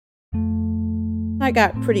I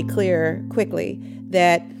got pretty clear quickly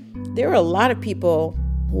that there were a lot of people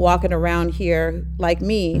walking around here like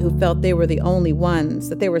me who felt they were the only ones,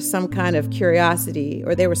 that there was some kind of curiosity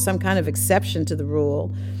or there was some kind of exception to the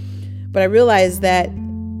rule. But I realized that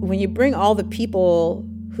when you bring all the people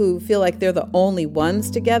who feel like they're the only ones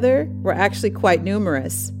together, we're actually quite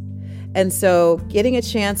numerous. And so getting a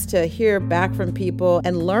chance to hear back from people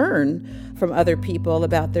and learn from other people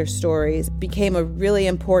about their stories became a really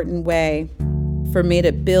important way for me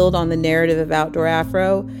to build on the narrative of Outdoor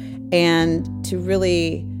Afro and to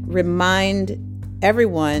really remind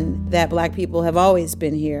everyone that Black people have always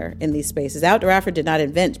been here in these spaces. Outdoor Afro did not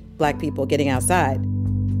invent Black people getting outside.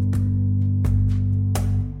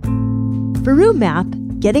 For Rue Mapp,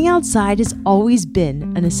 getting outside has always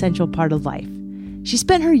been an essential part of life. She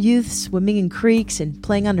spent her youth swimming in creeks and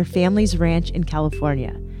playing on her family's ranch in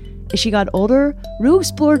California. As she got older, Rue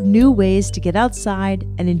explored new ways to get outside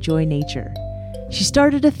and enjoy nature. She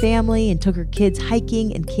started a family and took her kids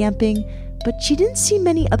hiking and camping, but she didn't see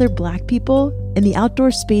many other Black people in the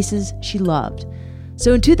outdoor spaces she loved.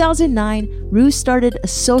 So in 2009, Rue started a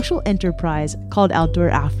social enterprise called Outdoor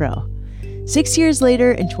Afro. 6 years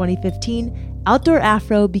later, in 2015, Outdoor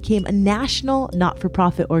Afro became a national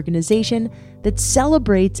not-for-profit organization that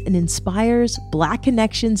celebrates and inspires Black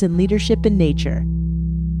connections and leadership in nature.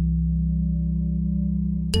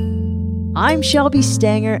 I'm Shelby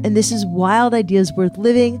Stanger, and this is Wild Ideas Worth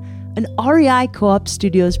Living, an REI Co-op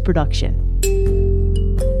Studios production.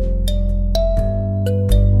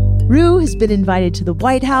 Rue has been invited to the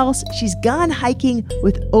White House, she's gone hiking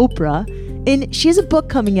with Oprah, and she has a book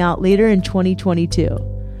coming out later in 2022.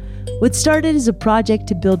 What started as a project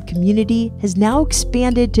to build community has now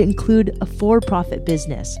expanded to include a for-profit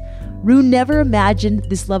business. Rue never imagined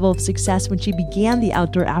this level of success when she began the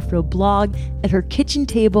Outdoor Afro blog at her kitchen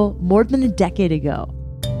table more than a decade ago.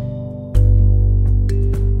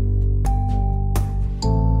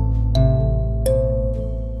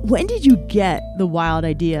 When did you get the wild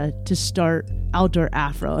idea to start Outdoor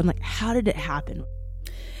Afro, and how did it happen?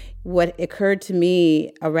 What occurred to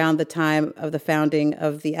me around the time of the founding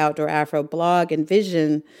of the Outdoor Afro blog and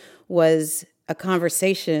vision was a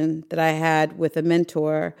conversation that I had with a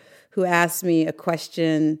mentor who asked me a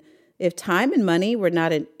question: if time and money were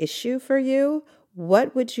not an issue for you,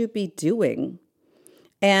 what would you be doing?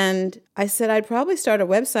 And I said, I'd probably start a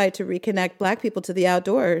website to reconnect Black people to the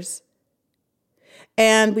outdoors.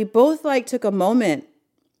 And we both took a moment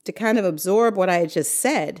to kind of absorb what I had just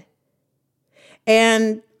said.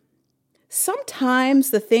 And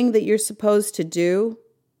sometimes the thing that you're supposed to do,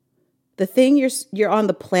 the thing you're on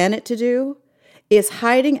the planet to do, is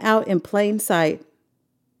hiding out in plain sight.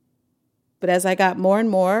 But as I got more and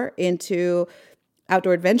more into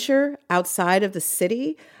outdoor adventure outside of the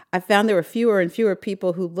city, I found there were fewer and fewer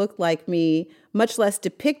people who looked like me, much less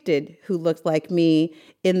depicted who looked like me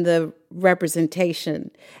in the representation.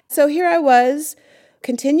 So here I was,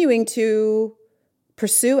 continuing to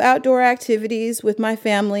pursue outdoor activities with my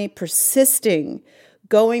family, persisting,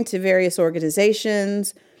 going to various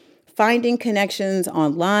organizations, finding connections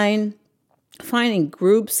online, finding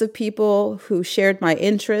groups of people who shared my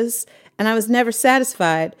interests. And I was never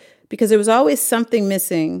satisfied because there was always something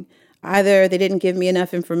missing. Either they didn't give me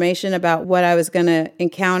enough information about what I was going to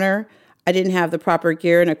encounter. I didn't have the proper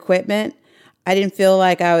gear and equipment. I didn't feel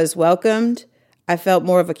like I was welcomed. I felt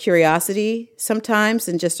more of a curiosity sometimes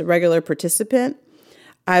than just a regular participant.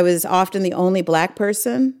 I was often the only Black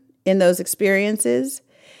person in those experiences.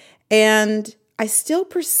 And I still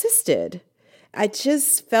persisted. I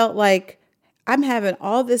just felt like I'm having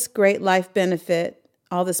all this great life benefit,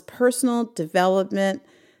 all this personal development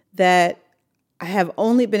that I have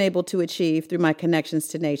only been able to achieve through my connections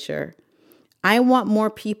to nature. I want more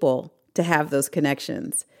people to have those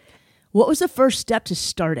connections. What was the first step to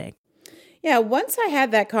starting? Yeah, once I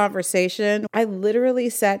had that conversation, I literally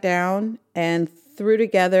sat down and threw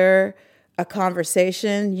together a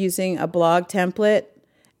conversation using a blog template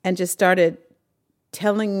and just started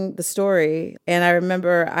telling the story. And I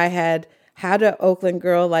remember I had, "How do Oakland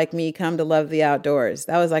girl like me come to love the outdoors?"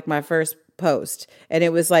 That was my first post. And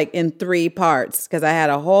it was in 3 parts because I had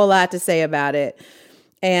a whole lot to say about it.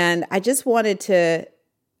 And I just wanted to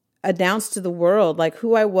announce to the world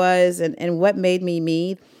who I was and what made me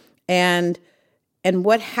me and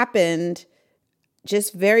what happened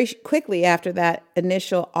just very quickly after that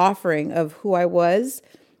initial offering of who I was,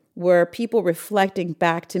 were people reflecting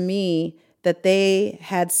back to me that they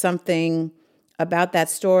had something about that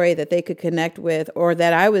story that they could connect with, or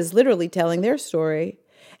that I was literally telling their story.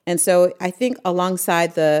 And so I think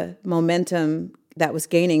alongside the momentum that was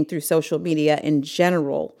gaining through social media in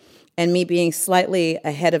general, And me being slightly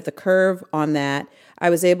ahead of the curve on that, I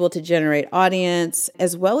was able to generate audience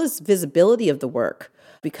as well as visibility of the work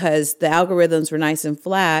because the algorithms were nice and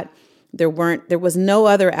flat. There was no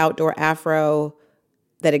other outdoor Afro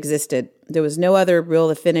that existed. There was no other real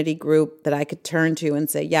affinity group that I could turn to and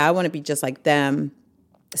say, yeah, I want to be just like them.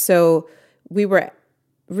 So we were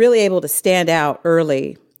really able to stand out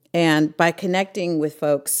early. And by connecting with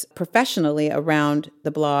folks professionally around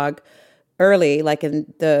the blog early, like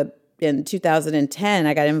in 2010,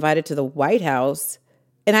 I got invited to the White House.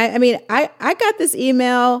 And I got this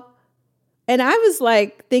email and I was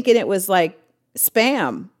like thinking it was like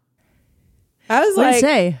spam. I was what like, did it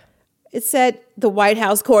say? It said the White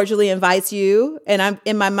House cordially invites you. And I'm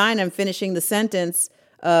in my mind, I'm finishing the sentence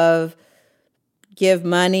of give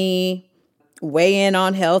money, weigh in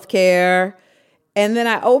on healthcare. And then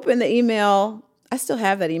I opened the email. I still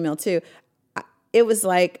have that email too. It was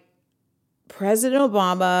like, President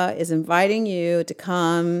Obama is inviting you to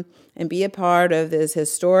come and be a part of this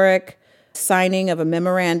historic signing of a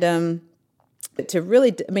memorandum to really,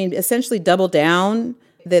 essentially double down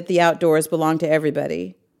that the outdoors belong to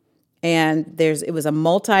everybody. And it was a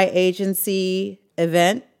multi-agency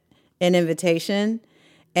event and invitation,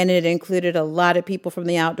 and it included a lot of people from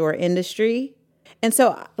the outdoor industry. And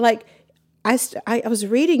so, like, I was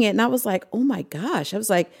reading it, and I was like, oh my gosh. I was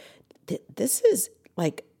like, this is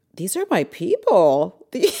like, these are my people.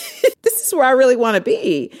 This is where I really want to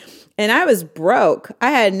be. And I was broke. I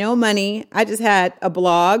had no money. I just had a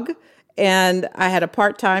blog, and I had a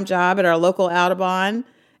part-time job at our local Audubon.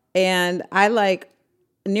 And I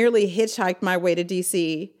nearly hitchhiked my way to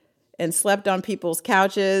DC and slept on people's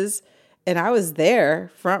couches. And I was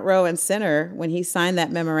there front row and center when he signed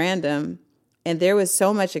that memorandum. And there was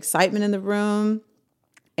so much excitement in the room.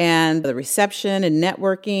 And the reception and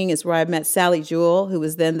networking is where I met Sally Jewell, who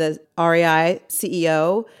was then the REI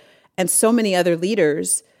CEO, and so many other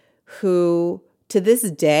leaders who to this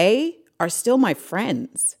day are still my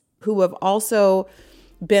friends, who have also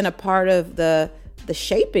been a part of the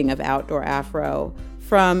shaping of outdoor Afro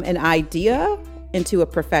from an idea into a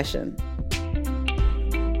profession.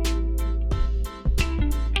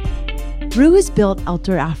 Rue has built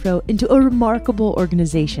Outdoor Afro into a remarkable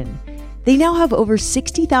organization. They now have over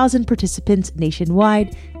 60,000 participants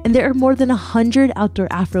nationwide, and there are more than 100 Outdoor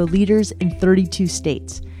Afro leaders in 32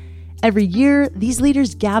 states. Every year, these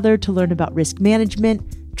leaders gather to learn about risk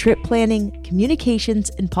management, trip planning, communications,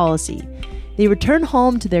 and policy. They return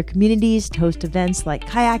home to their communities to host events like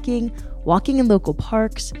kayaking, walking in local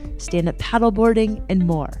parks, stand-up paddleboarding, and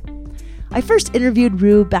more. I first interviewed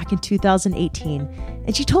Rue back in 2018,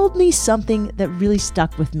 and she told me something that really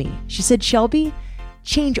stuck with me. She said, Shelby,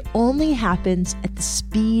 change only happens at the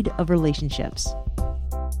speed of relationships.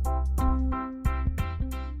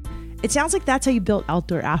 It sounds like that's how you built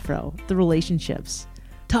Outdoor Afro, the relationships.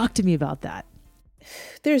 Talk to me about that.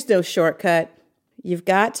 There's no shortcut. You've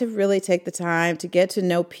got to really take the time to get to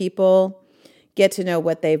know people, get to know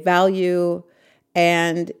what they value.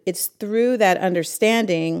 And it's through that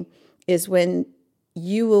understanding is when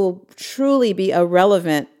you will truly be a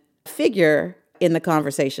relevant figure in the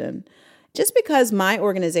conversation. Just because my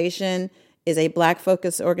organization is a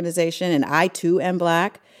Black-focused organization and I too am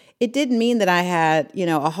Black, it didn't mean that I had,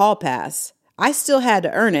 a hall pass. I still had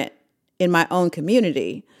to earn it in my own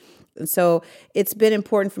community. And so it's been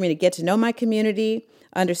important for me to get to know my community,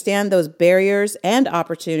 understand those barriers and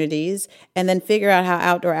opportunities, and then figure out how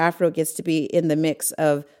Outdoor Afro gets to be in the mix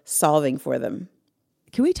of solving for them.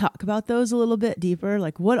 Can we talk about those a little bit deeper?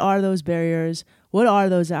 Like, what are those barriers? What are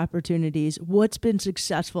those opportunities? What's been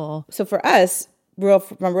successful? So for us, from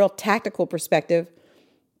a real tactical perspective,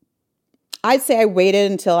 I'd say I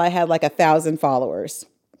waited until I had 1,000 followers.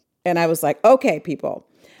 And I was like, okay, people,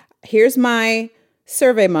 here's my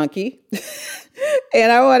Survey Monkey.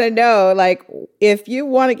 And I want to know, if you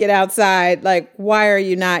want to get outside, why are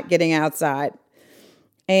you not getting outside?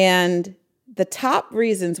 And the top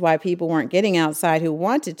reasons why people weren't getting outside who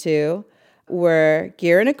wanted to were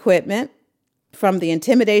gear and equipment, from the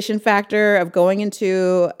intimidation factor of going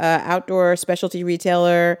into an outdoor specialty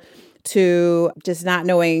retailer to just not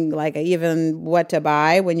knowing even what to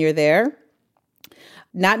buy when you're there,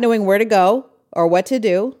 not knowing where to go or what to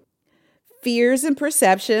do, fears and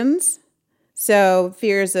perceptions. So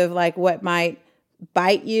fears of what might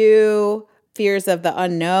bite you, fears of the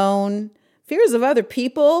unknown, fears of other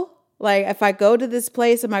people. If I go to this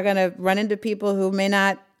place, am I going to run into people who may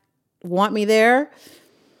not want me there?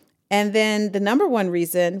 And then the number one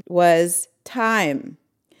reason was time.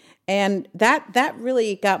 And that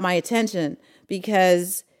really got my attention,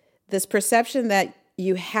 because this perception that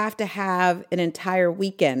you have to have an entire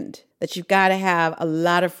weekend that you've got to have a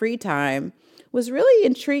lot of free time, was really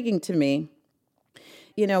intriguing to me.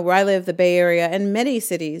 Where I live, the Bay Area, and many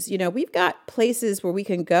cities, we've got places where we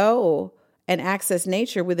can go and access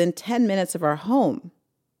nature within 10 minutes of our home.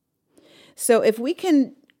 So if we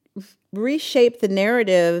can reshape the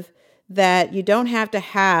narrative that you don't have to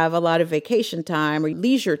have a lot of vacation time or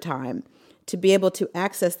leisure time to be able to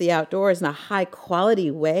access the outdoors in a high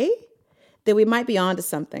quality way, then we might be onto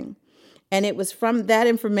something. And it was from that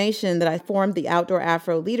information that I formed the Outdoor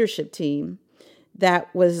Afro Leadership Team.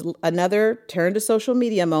 That was another turn to social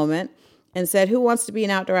media moment and said, who wants to be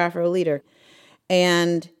an Outdoor Afro leader?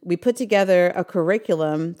 And we put together a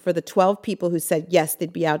curriculum for the 12 people who said, yes,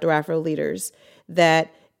 they'd be Outdoor Afro leaders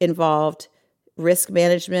that involved risk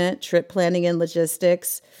management, trip planning and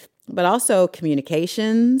logistics, but also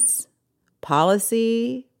communications,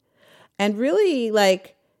 policy, and really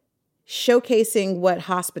like showcasing what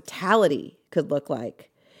hospitality could look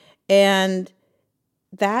like. And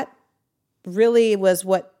that really was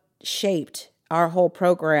what shaped our whole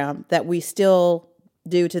program that we still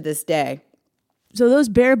do to this day. So those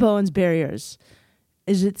bare bones barriers,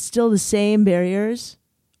 is it still the same barriers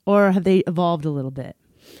or have they evolved a little bit?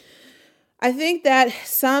 I think that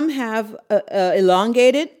some have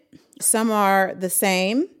elongated, some are the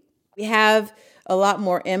same. We have a lot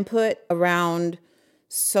more input around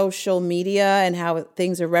social media and how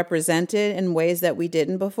things are represented in ways that we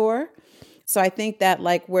didn't before. So I think that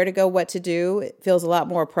like where to go, what to do, it feels a lot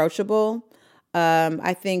more approachable.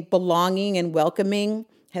 I think belonging and welcoming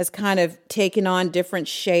has kind of taken on different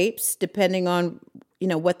shapes depending on,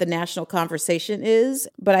 what the national conversation is.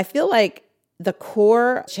 But I feel like the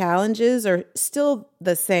core challenges are still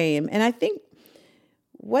the same. And I think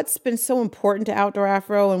what's been so important to Outdoor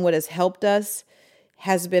Afro and what has helped us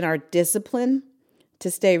has been our discipline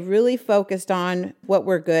to stay really focused on what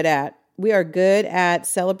we're good at. We are good at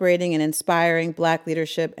celebrating and inspiring Black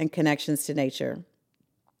leadership and connections to nature.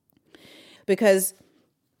 Because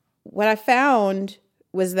what I found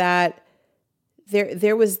was that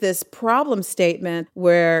there was this problem statement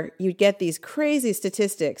where you'd get these crazy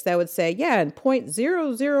statistics that would say, and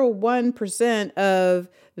 0.001% of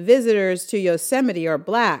visitors to Yosemite are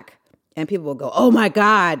Black. And people will go, oh my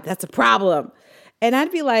God, that's a problem. And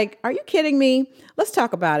I'd be like, are you kidding me? Let's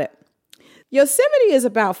talk about it. Yosemite is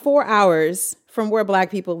about 4 hours from where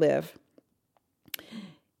Black people live.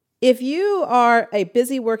 If you are a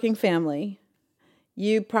busy working family,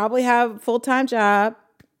 you probably have a full-time job.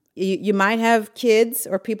 You might have kids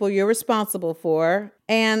or people you're responsible for.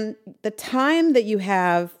 And the time that you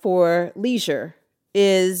have for leisure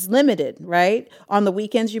is limited, right? On the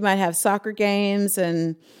weekends, you might have soccer games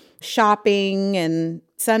and shopping, and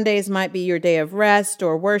Sundays might be your day of rest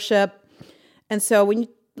or worship. And so when you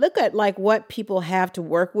look at like what people have to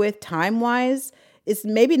work with time-wise, it's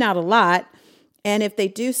maybe not a lot. And if they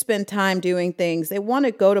do spend time doing things, they want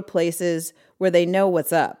to go to places where they know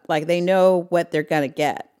what's up, like they know what they're going to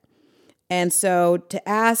get. And so to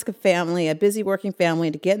ask a family, a busy working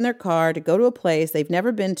family, to get in their car, to go to a place they've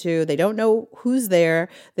never been to, they don't know who's there,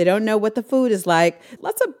 they don't know what the food is like,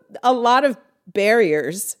 a lot of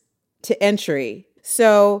barriers to entry.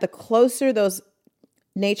 So the closer those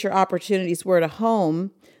nature opportunities were to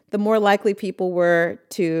home, the more likely people were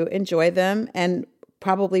to enjoy them and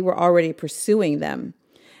probably were already pursuing them.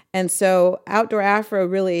 And so Outdoor Afro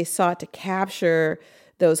really sought to capture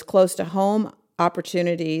those close to home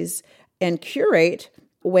opportunities and curate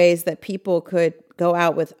ways that people could go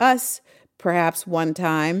out with us perhaps one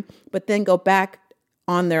time, but then go back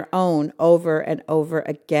on their own over and over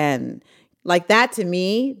again. Like that, to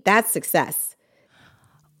me, that's success.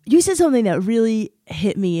 You said something that really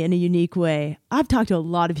hit me in a unique way. I've talked to a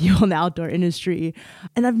lot of you in the outdoor industry,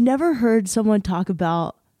 and I've never heard someone talk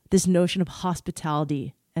about this notion of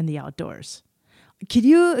hospitality and the outdoors. Could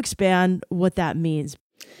you expand what that means?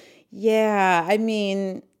 Yeah, I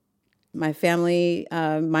mean, my family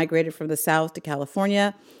migrated from the South to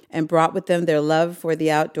California and brought with them their love for the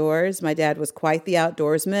outdoors. My dad was quite the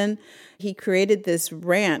outdoorsman. He created this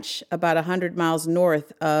ranch about 100 miles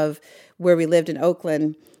north of where we lived in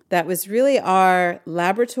Oakland that was really our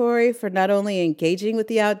laboratory for not only engaging with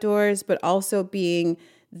the outdoors, but also being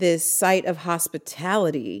this site of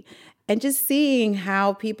hospitality and just seeing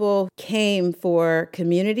how people came for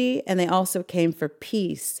community and they also came for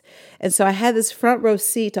peace. And so I had this front row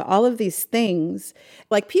seat to all of these things.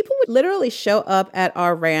 Like people would literally show up at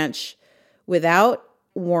our ranch without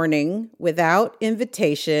warning, without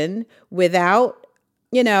invitation, without,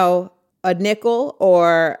 a nickel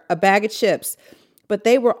or a bag of chips, but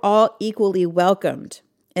they were all equally welcomed.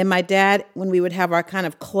 And my dad, when we would have our kind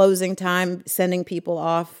of closing time, sending people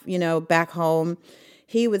off, back home,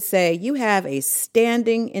 he would say, "You have a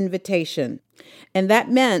standing invitation." And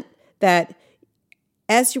that meant that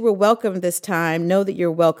as you were welcome this time, know that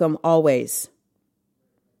you're welcome always.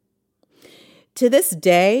 To this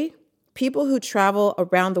day, people who travel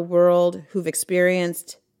around the world who've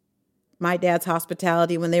experienced my dad's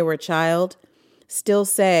hospitality when they were a child still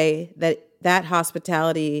say that that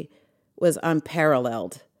hospitality was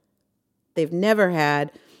unparalleled. They've never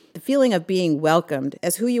had the feeling of being welcomed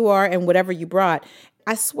as who you are and whatever you brought.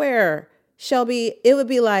 I swear, Shelby, it would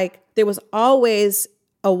be like there was always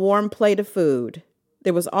a warm plate of food.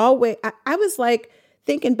 There was always, I was like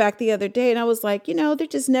thinking back the other day and I was like, there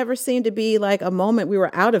just never seemed to be like a moment we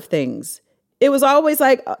were out of things. It was always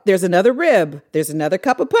like, there's another rib, there's another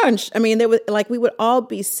cup of punch. I mean, there was like, we would all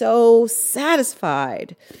be so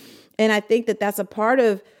satisfied. And I think that that's a part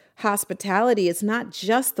of hospitality. It's not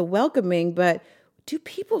just the welcoming, but do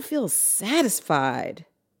people feel satisfied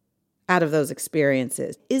out of those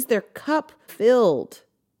experiences? Is their cup filled?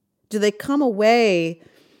 Do they come away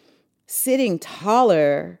sitting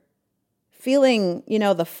taller, feeling,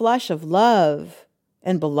 the flush of love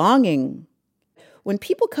and belonging? When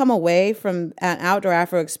people come away from an outdoor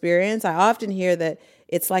Afro experience, I often hear that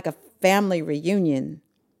it's like a family reunion.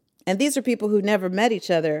 And these are people who never met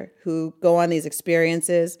each other who go on these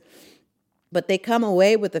experiences, but they come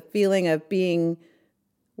away with a feeling of being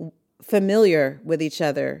familiar with each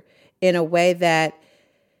other in a way that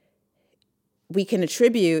we can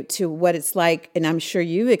attribute to what it's like, and I'm sure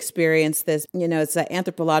you've experienced this, it's an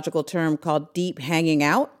anthropological term called deep hanging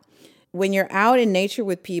out. When you're out in nature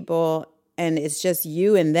with people and it's just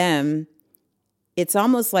you and them, it's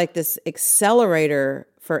almost like this accelerator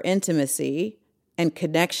for intimacy and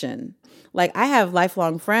connection. Like I have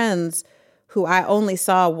lifelong friends who I only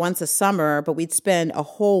saw once a summer, but we'd spend a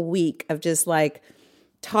whole week of just like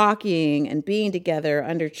talking and being together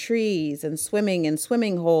under trees and swimming in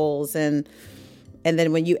swimming holes. And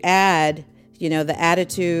then when you add, the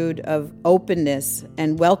attitude of openness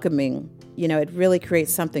and welcoming, it really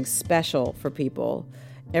creates something special for people.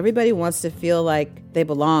 Everybody wants to feel like they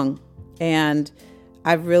belong. And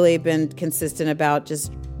I've really been consistent about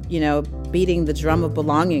just, beating the drum of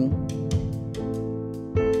belonging.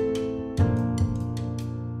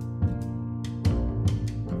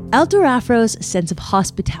 Outdoor Afro's sense of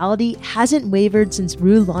hospitality hasn't wavered since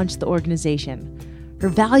Rue launched the organization. Her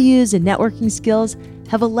values and networking skills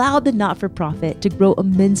have allowed the not-for-profit to grow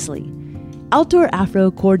immensely. Outdoor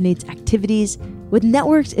Afro coordinates activities with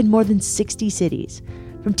networks in more than 60 cities.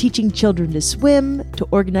 From teaching children to swim to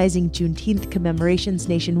organizing Juneteenth commemorations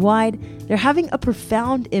nationwide, they're having a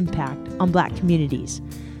profound impact on Black communities.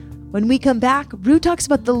 When we come back, Rue talks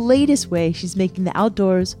about the latest way she's making the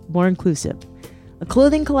outdoors more inclusive. A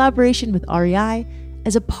clothing collaboration with REI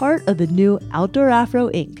as a part of the new Outdoor Afro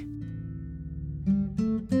Inc.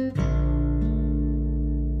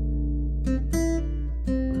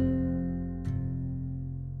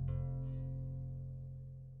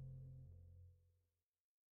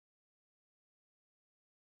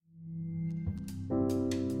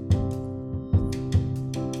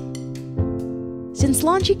 Since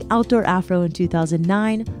launching Outdoor Afro in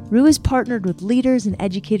 2009, Rue has partnered with leaders and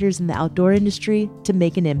educators in the outdoor industry to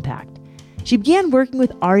make an impact. She began working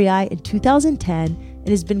with REI in 2010 and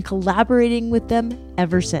has been collaborating with them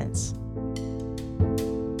ever since.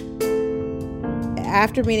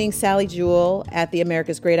 After meeting Sally Jewell at the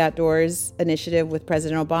America's Great Outdoors initiative with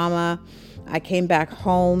President Obama, I came back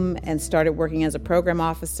home and started working as a program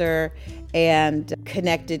officer and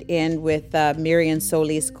connected in with Miriam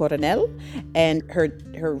Solis Coronel. And her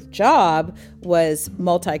job was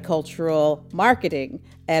multicultural marketing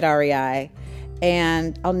at REI.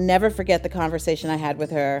 And I'll never forget the conversation I had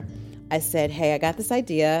with her. I said, hey, I got this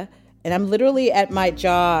idea. And I'm literally at my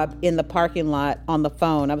job in the parking lot on the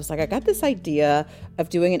phone. I was like, I got this idea of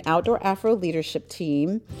doing an outdoor Afro leadership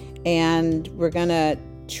team. And we're going to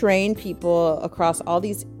train people across all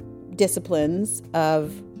these disciplines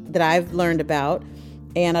that I've learned about,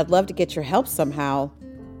 and I'd love to get your help somehow.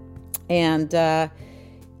 And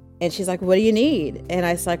she's like, what do you need? And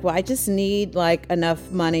I was like, well, I just need like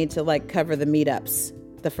enough money to like cover the meetups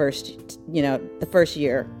the first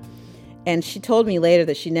year. And she told me later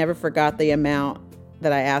that she never forgot the amount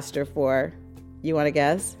that I asked her for. You want to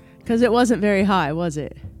guess? Because it wasn't very high, was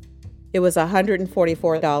it? It was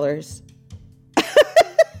 $144.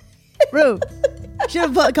 Rue, should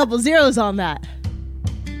have put a couple zeros on that.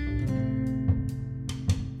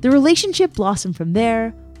 The relationship blossomed from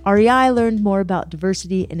there. REI learned more about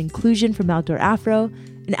diversity and inclusion from Outdoor Afro,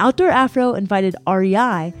 and Outdoor Afro invited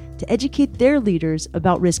REI to educate their leaders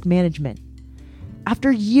about risk management.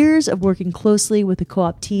 After years of working closely with the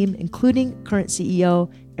co-op team, including current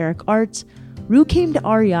CEO Eric Arts, Rue came to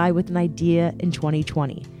REI with an idea in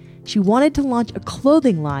 2020. She wanted to launch a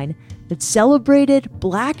clothing line that celebrated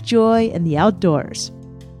Black joy in the outdoors.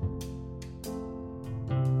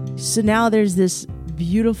 So now there's this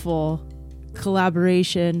beautiful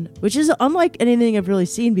collaboration, which is unlike anything I've really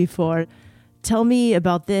seen before. Tell me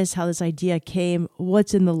about this, how this idea came,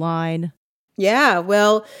 what's in the line. Yeah,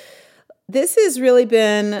 well, this has really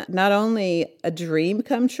been not only a dream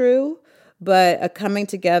come true, but a coming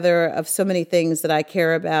together of so many things that I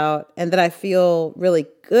care about and that I feel really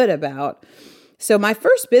good about. So my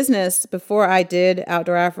first business before I did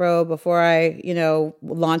Outdoor Afro, before I,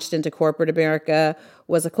 launched into corporate America,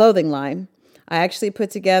 was a clothing line. I actually put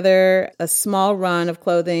together a small run of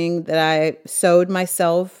clothing that I sewed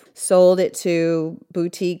myself, sold it to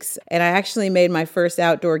boutiques, and I actually made my first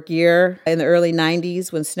outdoor gear in the early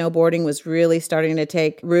 90s when snowboarding was really starting to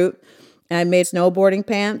take root. And I made snowboarding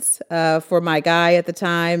pants for my guy at the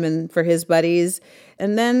time and for his buddies.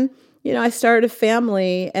 And then, I started a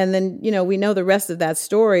family, and then, we know the rest of that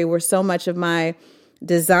story where so much of my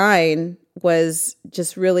design was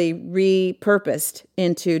just really repurposed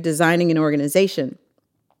into designing an organization.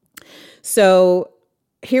 So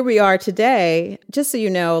here we are today. Just so you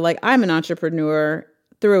know, I'm an entrepreneur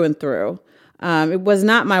through and through. It was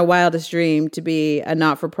not my wildest dream to be a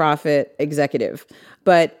not-for-profit executive.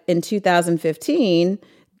 But in 2015,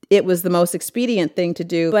 it was the most expedient thing to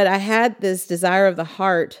do. But I had this desire of the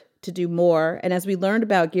heart to do more. And as we learned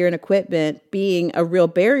about gear and equipment being a real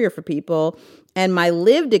barrier for people, and my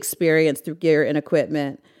lived experience through gear and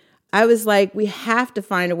equipment, I was like, we have to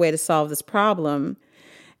find a way to solve this problem.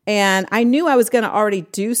 And I knew I was going to already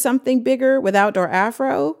do something bigger with Outdoor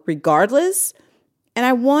Afro, regardless. And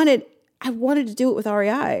I wanted to do it with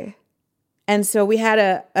REI. And so we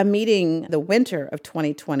had a meeting the winter of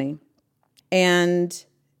 2020. And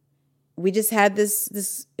we just had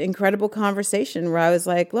this incredible conversation where I was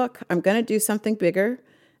like, look, I'm going to do something bigger.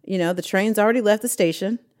 The train's already left the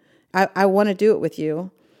station. I want to do it with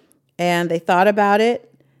you. And they thought about it,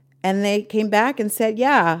 and they came back and said,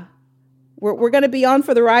 yeah, we're going to be on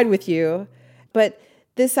for the ride with you. But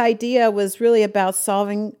this idea was really about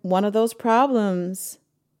solving one of those problems.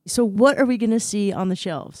 So what are we going to see on the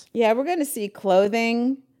shelves? Yeah, we're going to see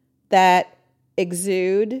clothing that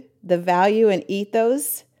exude the value and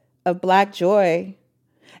ethos of Black joy,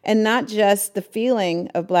 and not just the feeling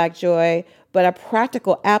of Black joy, but a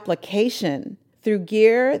practical application through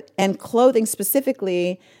gear and clothing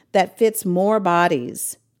specifically that fits more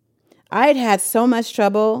bodies. I'd had so much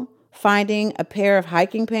trouble finding a pair of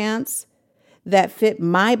hiking pants that fit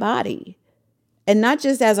my body. And not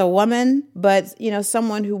just as a woman, but,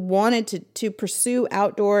 someone who wanted to pursue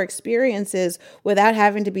outdoor experiences without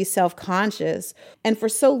having to be self-conscious. And for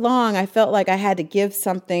so long, I felt like I had to give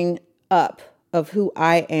something up of who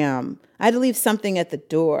I am. I had to leave something at the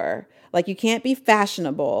door. Like, you can't be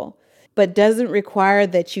fashionable, but doesn't require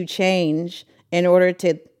that you change in order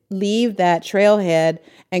to leave that trailhead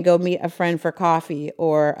and go meet a friend for coffee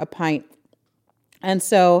or a pint. And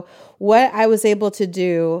so what I was able to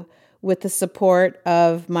do with the support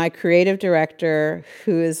of my creative director,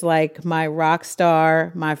 who is like my rock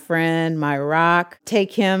star, my friend, my rock,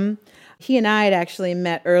 take him. He and I had actually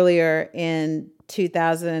met earlier in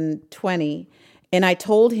 2020. And I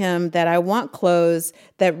told him that I want clothes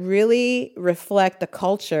that really reflect the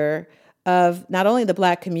culture of not only the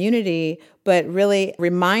Black community, but really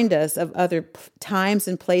remind us of other times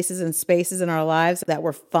and places and spaces in our lives that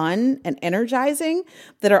were fun and energizing,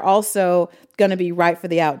 that are also going to be right for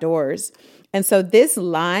the outdoors. And so this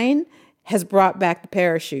line has brought back the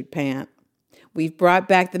parachute pant. We've brought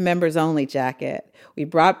back the members only jacket. We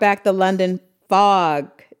brought back the London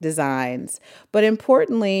fog designs. But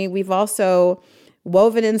importantly, we've also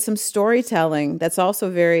woven in some storytelling that's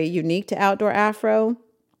also very unique to Outdoor Afro.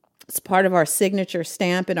 It's part of our signature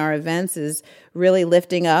stamp in our events is really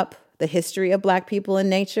lifting up the history of Black people in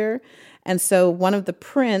nature. And so one of the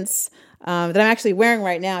prints that I'm actually wearing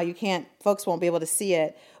right now, folks won't be able to see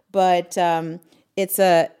it, but it's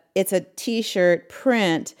a T-shirt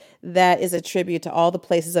print that is a tribute to all the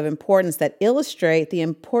places of importance that illustrate the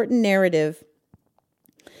important narrative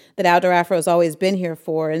that Outdoor Afro has always been here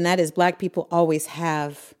for, and that is Black people always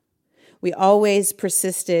have. We always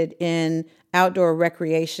persisted in outdoor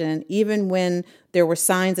recreation, even when there were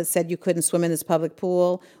signs that said you couldn't swim in this public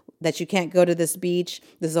pool, that you can't go to this beach,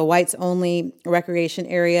 this is a whites-only recreation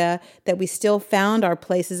area, that we still found our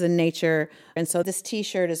places in nature. And so this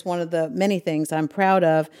T-shirt is one of the many things I'm proud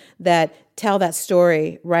of that tell that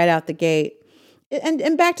story right out the gate.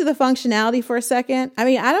 And back to the functionality for a second. I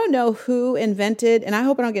mean, I don't know who invented, and I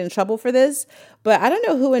hope I don't get in trouble for this, but I don't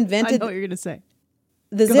know who I invented know what you're going to say.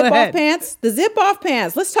 the Go zip-off ahead. pants. The zip-off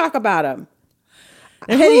pants. Let's talk about them.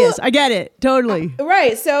 They're hideous. I get it. Totally.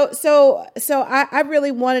 Right. So I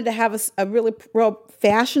really wanted to have a really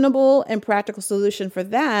fashionable and practical solution for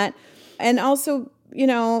that. And also,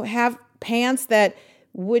 have pants that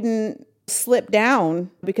wouldn't slip down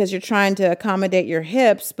because you're trying to accommodate your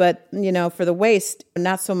hips, but, for the waist,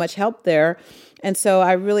 not so much help there. And so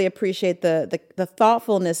I really appreciate the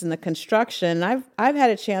thoughtfulness in the construction. I've had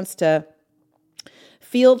a chance to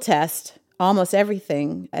field test almost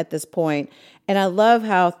everything at this point. And I love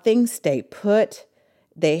how things stay put.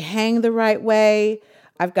 They hang the right way.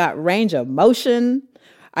 I've got range of motion.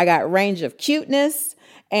 I got range of cuteness.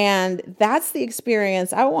 And that's the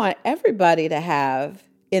experience I want everybody to have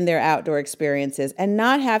in their outdoor experiences and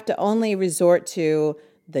not have to only resort to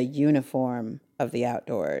the uniform of the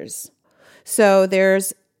outdoors. So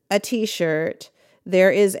there's a t-shirt.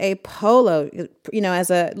 There is a polo,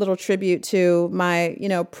 as a little tribute to my,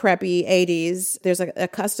 preppy 80s. There's a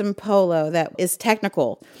custom polo that is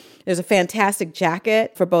technical. There's a fantastic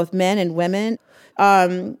jacket for both men and women.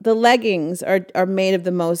 The leggings are made of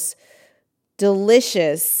the most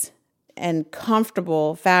delicious and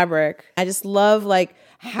comfortable fabric. I just love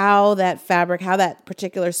how that fabric, how that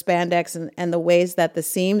particular spandex and the ways that the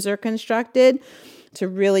seams are constructed to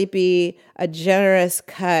really be a generous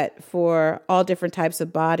cut for all different types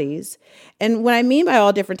of bodies. And what I mean by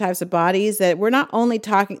all different types of bodies, that we're not only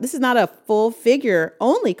talking, this is not a full figure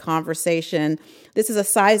only conversation. This is a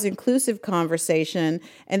size inclusive conversation.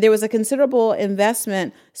 And there was a considerable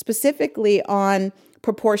investment specifically on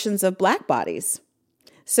proportions of Black bodies.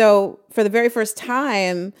 So for the very first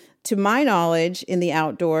time, to my knowledge, in the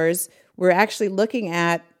outdoors, we're actually looking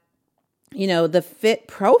at, the fit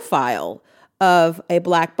profile of a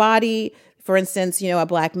Black body. For instance, a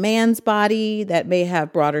Black man's body that may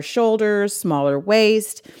have broader shoulders, smaller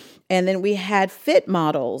waist. And then we had fit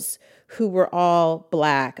models who were all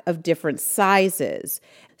Black of different sizes,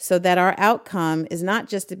 so that our outcome is not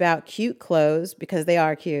just about cute clothes, because they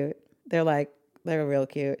are cute. They're real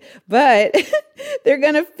cute, but they're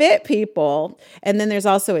going to fit people. And then there's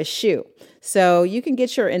also a shoe. So you can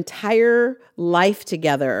get your entire life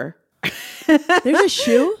together. There's a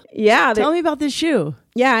shoe? Yeah. Tell me about this shoe.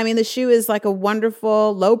 Yeah. I mean, the shoe is like a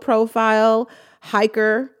wonderful low profile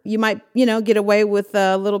hiker. You might, get away with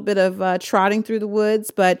a little bit of trotting through the woods,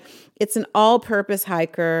 but it's an all-purpose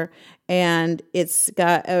hiker, and it's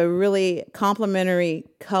got a really complementary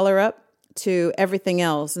color up to everything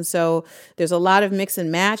else. And so there's a lot of mix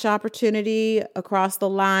and match opportunity across the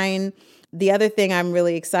line. The other thing I'm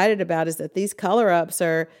really excited about is that these color ups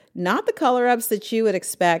are not the color ups that you would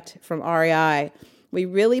expect from REI. We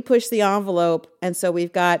really push the envelope. And so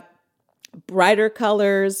we've got brighter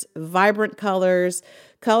colors, vibrant colors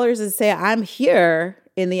that say, I'm here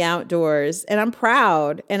in the outdoors, and I'm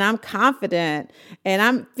proud, and I'm confident, and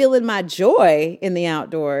I'm feeling my joy in the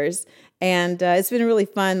outdoors. And it's been really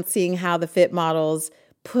fun seeing how the fit models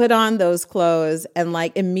put on those clothes and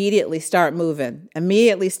immediately start moving,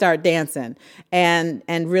 immediately start dancing, and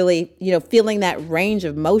really, feeling that range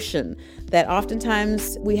of motion that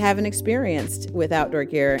oftentimes we haven't experienced with outdoor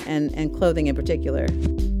gear and clothing in particular.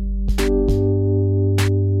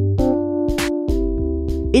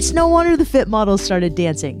 It's no wonder the fit models started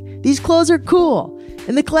dancing. These clothes are cool.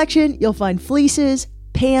 In the collection, you'll find fleeces,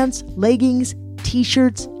 pants, leggings,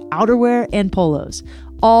 t-shirts, outerwear, and polos.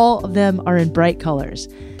 All of them are in bright colors.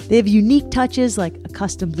 They have unique touches like a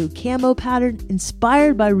custom blue camo pattern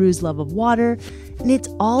inspired by Rue's love of water, and it's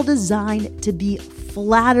all designed to be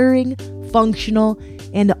flattering, functional,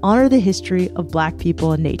 and to honor the history of Black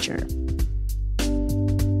people and nature.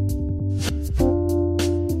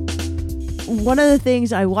 One of the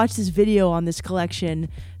things, I watched this video on this collection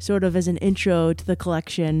sort of as an intro to the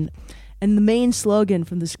collection, and the main slogan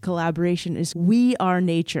from this collaboration is, "We are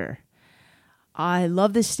nature." I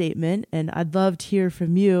love this statement, and I'd love to hear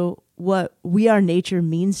from you what "we are nature"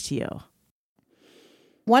 means to you.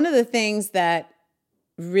 One of the things that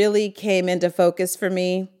really came into focus for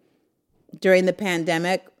me during the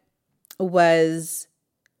pandemic was,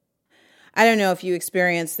 I don't know if you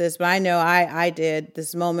experienced this, but I know I did,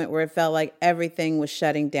 this moment where it felt like everything was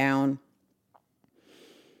shutting down.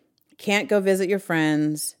 Can't go visit your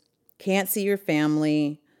friends, can't see your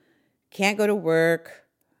family, can't go to work,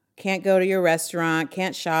 can't go to your restaurant,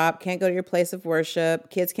 can't shop, can't go to your place of worship,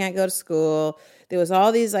 kids can't go to school. There was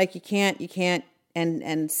all these you can't,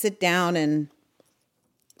 and sit down and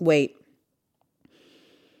wait.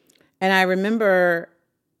 And I remember,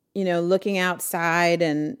 looking outside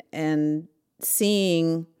and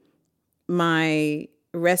seeing my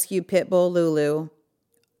rescue pit bull Lulu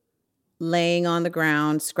laying on the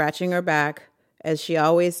ground, scratching her back, as she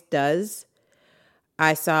always does.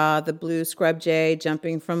 I saw the blue scrub jay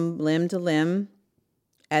jumping from limb to limb,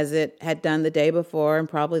 as it had done the day before and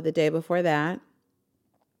probably the day before that.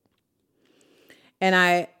 And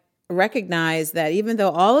I recognized that even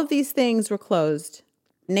though all of these things were closed,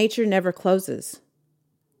 nature never closes.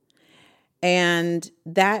 And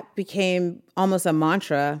that became almost a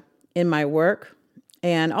mantra in my work,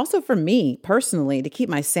 and also for me personally, to keep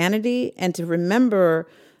my sanity and to remember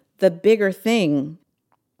the bigger thing.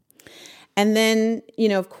 And then,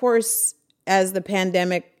 of course, as the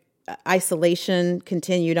pandemic isolation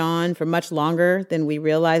continued on for much longer than we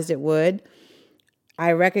realized it would,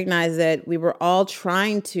 I recognized that we were all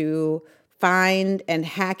trying to find and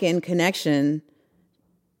hack in connection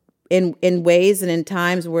in ways and in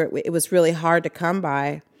times where it was really hard to come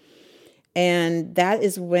by. And that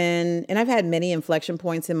is when, and I've had many inflection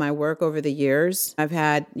points in my work over the years. I've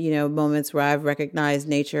had, moments where I've recognized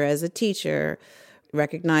nature as a teacher,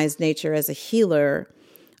 recognized nature as a healer.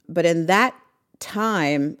 But in that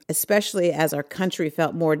time, especially as our country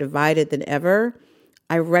felt more divided than ever,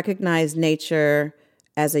 I recognized nature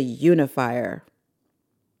as a unifier.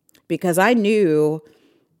 Because I knew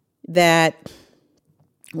that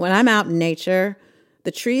when I'm out in nature,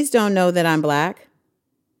 the trees don't know that I'm Black.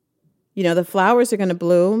 The flowers are going to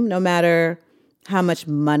bloom no matter how much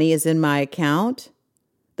money is in my account.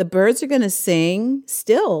 The birds are going to sing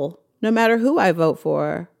still, no matter who I vote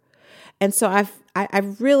for. And so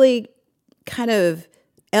I've really kind of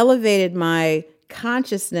elevated my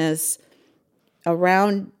consciousness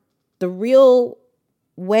around the real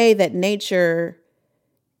way that nature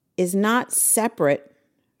is not separate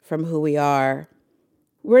from who we are.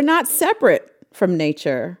 We're not separate from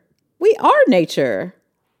nature. We are nature.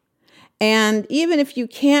 And even if you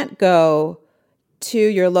can't go to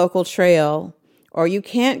your local trail, or you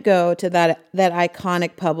can't go to that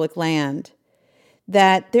iconic public land,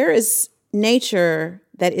 that there is nature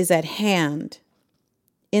that is at hand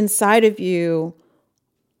inside of you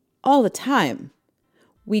all the time.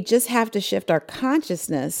 We just have to shift our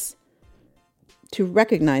consciousness to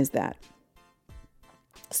recognize that.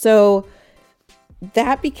 So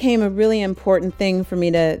that became a really important thing for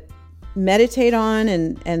me to meditate on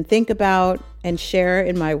and think about and share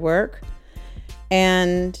in my work.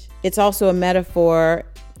 And it's also a metaphor,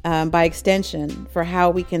 by extension, for how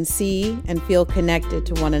we can see and feel connected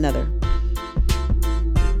to one another.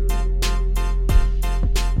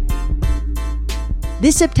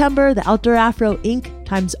 This September, the Outdoor Afro Inc.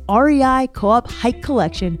 times REI Co-op Hike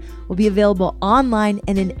Collection will be available online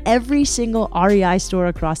and in every single REI store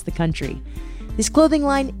across the country. This clothing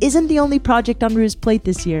line isn't the only project on Rue's plate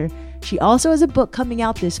this year. She also has a book coming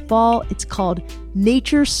out this fall. It's called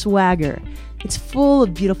Nature Swagger. It's full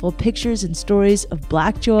of beautiful pictures and stories of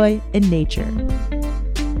Black joy and nature.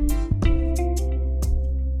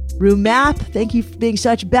 Rue Mapp, thank you for being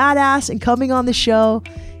such badass and coming on the show.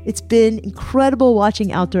 It's been incredible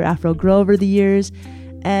watching Outdoor Afro grow over the years,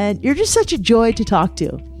 and you're just such a joy to talk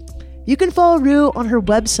to. You can follow Rue on her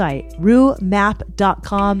website,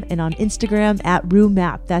 ruemapp.com, and on Instagram at Rue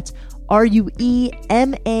Mapp. That's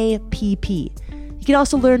RUEMAPP. You can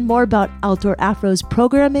also learn more about Outdoor Afro's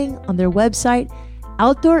programming on their website,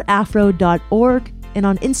 outdoorafro.org, and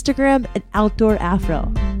on Instagram at Outdoor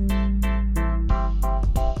Afro.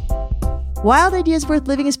 Wild Ideas Worth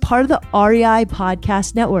Living is part of the REI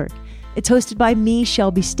Podcast Network. It's hosted by me,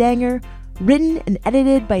 Shelby Stanger, written and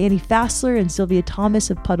edited by Annie Fassler and Sylvia Thomas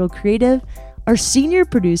of Puddle Creative. Our senior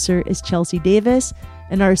producer is Chelsea Davis,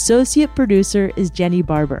 and our associate producer is Jenny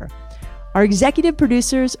Barber. Our executive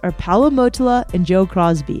producers are Paolo Motola and Joe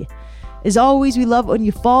Crosby. As always, we love when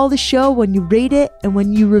you follow the show, when you rate it, and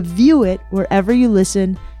when you review it wherever you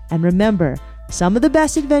listen. And remember, some of the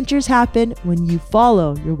best adventures happen when you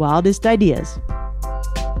follow your wildest ideas.